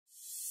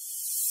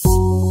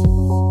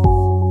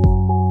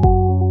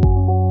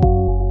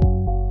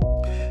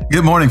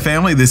Good morning,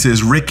 family. This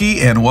is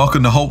Ricky, and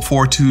welcome to Hope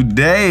for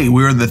Today.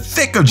 We're in the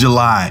thick of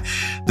July,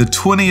 the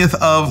 20th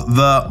of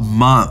the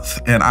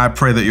month, and I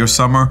pray that your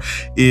summer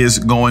is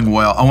going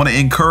well. I want to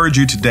encourage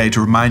you today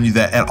to remind you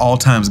that at all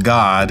times,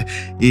 God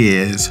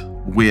is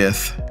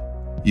with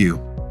you.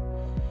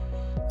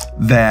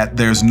 That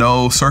there's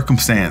no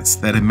circumstance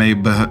that it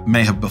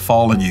may have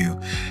befallen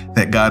you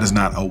that God is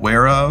not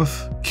aware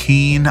of,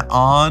 keen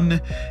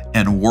on,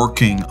 and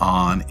working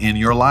on in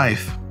your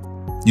life.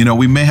 You know,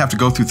 we may have to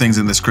go through things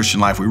in this Christian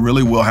life. We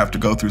really will have to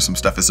go through some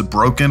stuff. It's a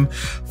broken,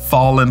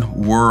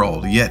 fallen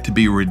world yet to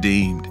be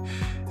redeemed.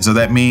 And so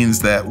that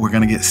means that we're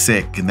going to get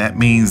sick, and that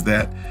means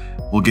that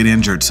we'll get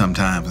injured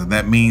sometimes. And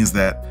that means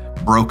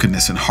that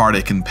brokenness and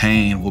heartache and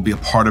pain will be a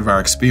part of our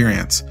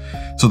experience.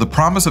 So the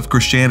promise of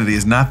Christianity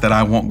is not that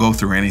I won't go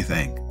through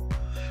anything.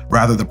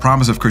 Rather, the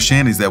promise of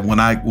Christianity is that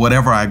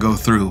whatever I go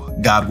through,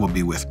 God will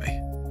be with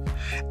me.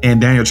 In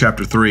Daniel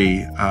chapter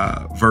 3,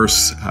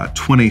 verse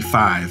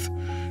 25,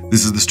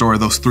 this is the story of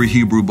those three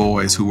Hebrew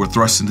boys who were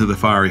thrust into the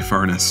fiery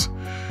furnace.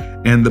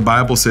 And the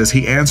Bible says,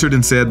 he answered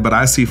and said, "But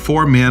I see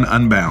four men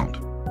unbound,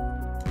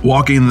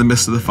 walking in the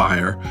midst of the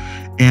fire,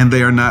 and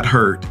they are not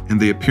hurt. And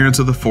the appearance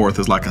of the fourth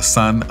is like a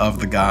son of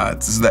the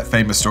gods." This is that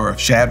famous story of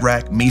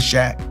Shadrach,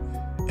 Meshach,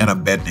 and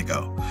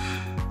Abednego,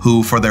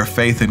 who for their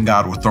faith in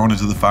God were thrown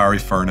into the fiery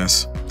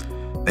furnace.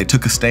 They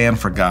took a stand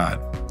for God,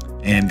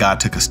 and God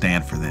took a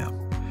stand for them.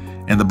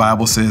 And the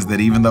Bible says that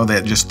even though they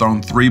had just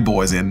thrown three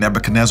boys in,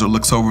 Nebuchadnezzar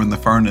looks over in the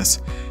furnace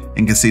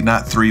and can see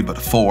not three, but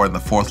four, and the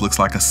fourth looks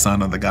like a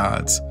son of the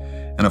gods.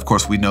 And of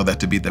course, we know that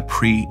to be the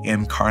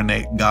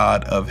pre-incarnate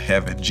God of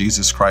heaven,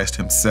 Jesus Christ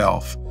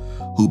himself,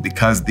 who,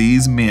 because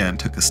these men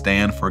took a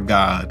stand for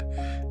God,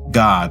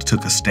 God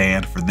took a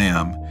stand for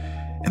them,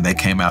 and they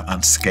came out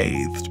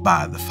unscathed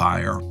by the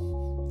fire.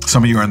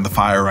 Some of you are in the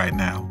fire right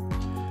now,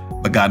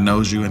 but God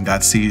knows you and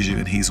God sees you,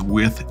 and he's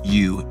with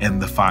you in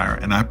the fire.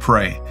 And I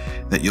pray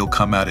that you'll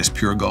come out as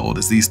pure gold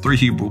as these three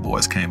Hebrew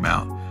boys came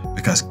out,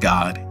 because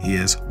God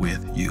is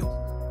with you.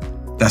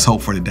 That's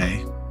Hope for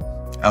Today.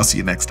 I'll see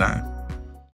you next time.